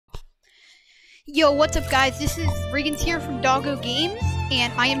Yo, what's up guys? This is Riggins here from Doggo Games,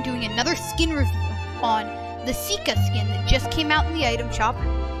 and I am doing another skin review on the Sica skin that just came out in the item shop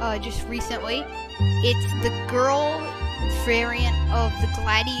just recently. It's the girl variant of the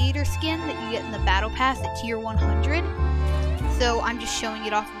gladiator skin that you get in the battle pass at tier 100. So I'm just showing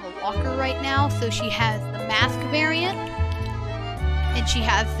it off in the locker right now. So she has the mask variant, and she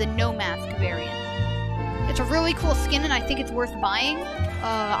has the no mask variant. It's a really cool skin, and I think it's worth buying.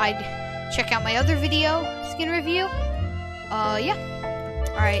 I'd check out my other video, skin review. Yeah.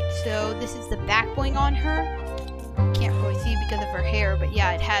 Alright, so this is the back bling on her. Can't really see because of her hair, but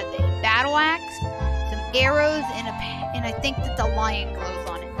yeah, it has a battle axe, some arrows, and I think that the lion glows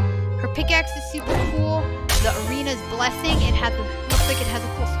on it. Her pickaxe is super cool. The arena's blessing, looks like it has a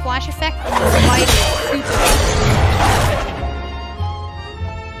cool splash effect, and the spider is super cool.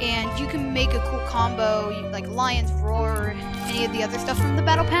 And you can make a cool combo, like Lion's Roar, or any of the other stuff from the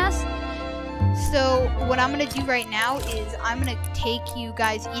battle pass. So what I'm going to do right now is I'm going to take you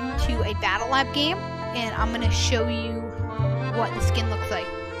guys into a battle lab game, and I'm going to show you what the skin looks like.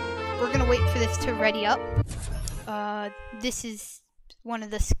 We're going to wait for this to ready up. This is one of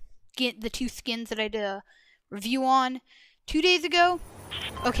the two skins that I did a review on 2 days ago.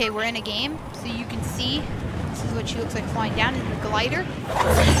 Okay, we're in a game, so you can see this is what she looks like flying down in the glider.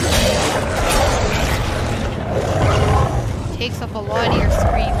 Takes up a lot of your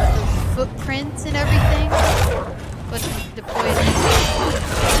screen with those footprints and everything. Let's deploy it.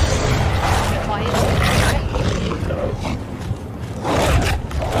 Quiet.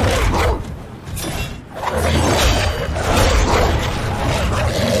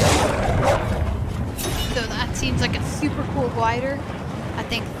 So that seems like a super cool glider. I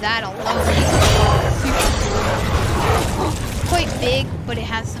think that alone is super cool. It's quite big, but it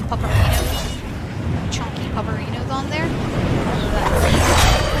has some pupperinos. Chunky pupperinos on there. So that's cool.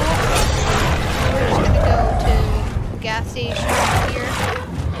 We're just gonna go to the gas station here,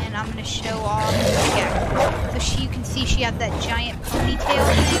 and I'm gonna show off the pickaxe. So you can see she has that giant ponytail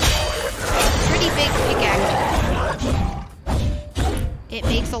thing. Pretty big pickaxe. It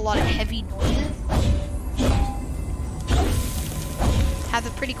makes a lot of heavy noises. Has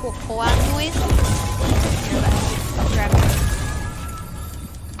a pretty cool pull-out noise. Here, let's grab a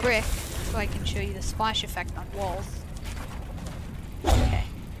brick so I can show you the splash effect on walls. Okay.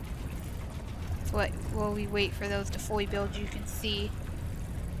 So while we wait for those to fully build, you can see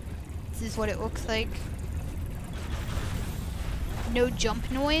this is what it looks like. No jump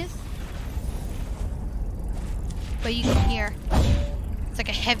noise, but you can hear it's like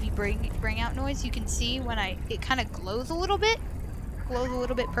a heavy bring out noise. You can see when it kind of glows a little bit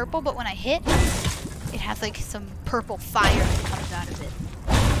purple, but when I hit, it has like some purple fire that comes out of it.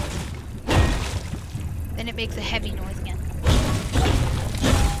 Then it makes a heavy noise again.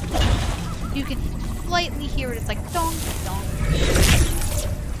 You can slightly hear it. It's like dong, dong.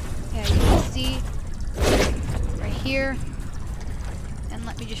 Yeah, you can see right here. And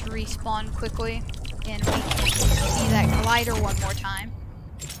let me just respawn quickly, and we can see that glider one more time.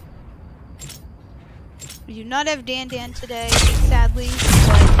 We do not have Dan today, sadly,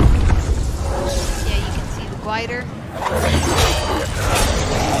 but yeah, you can see the glider.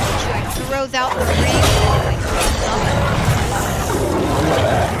 She like throws out the ring and then it like goes up.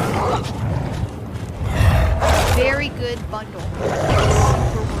 Very good bundle. It's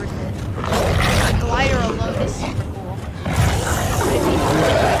super worth it. The glider alone is super cool. But if you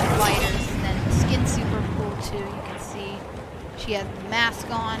like gliders, then the skin's super cool too. You can see she has the mask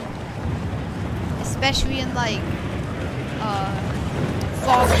on. Especially in like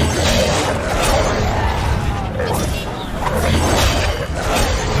fog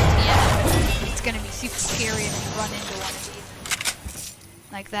yeah, it's gonna be super scary if you run into one of these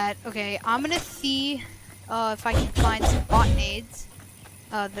like that. Okay, I'm gonna see if I can find some botnades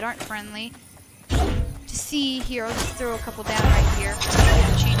that aren't friendly. To see here, I'll just throw a couple down right here.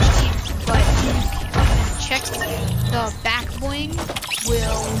 Change teams, but I'm gonna check the back bling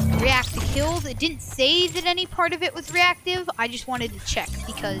will react to kills. It didn't say that any part of it was reactive. I just wanted to check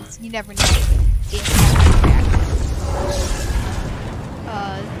because you never know if it's reactive.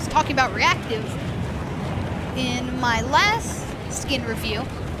 Talking about reactive, in my last skin review,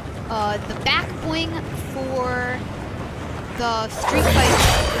 the back bling for the Street Fighter,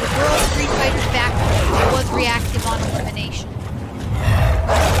 the girl Street Fighter's back bling was reactive on elimination.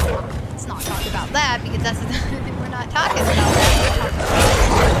 Let's not talk about that because that's we're not talking about that. We're talking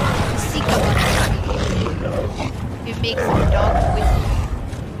about the Sica one. It makes the dog noise.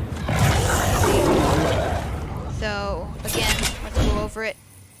 So again, let's go over it.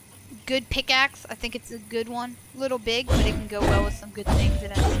 Good pickaxe. I think it's a good one. A little big, but it can go well with some good things.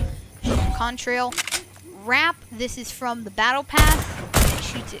 It has contrail. Wrap, this is from the battle pass. When it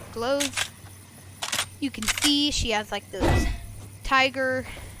shoots, it glows. You can see she has like those tiger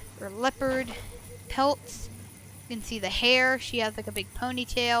or leopard pelts. You can see the hair. She has like a big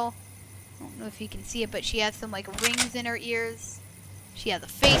ponytail. I don't know if you can see it, but she has some like rings in her ears. She has a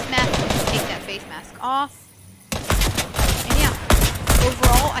face mask. You can take that face mask off. And yeah,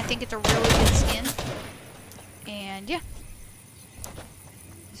 overall, I think it's a really good skin. And yeah.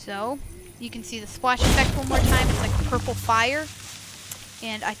 So, you can see the splash effect one more time. It's like purple fire.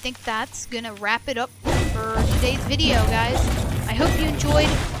 And I think that's gonna wrap it up for today's video, guys. I hope you enjoyed.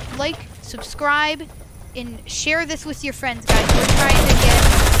 Like, subscribe, and share this with your friends, guys. We're trying to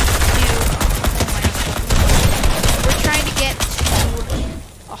get to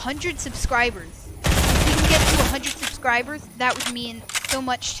 100 subscribers. If we can get to 100 subscribers, that would mean so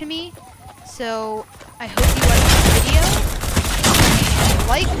much to me. So I hope you liked the video. And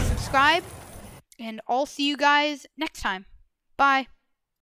like, subscribe, and I'll see you guys next time. Bye.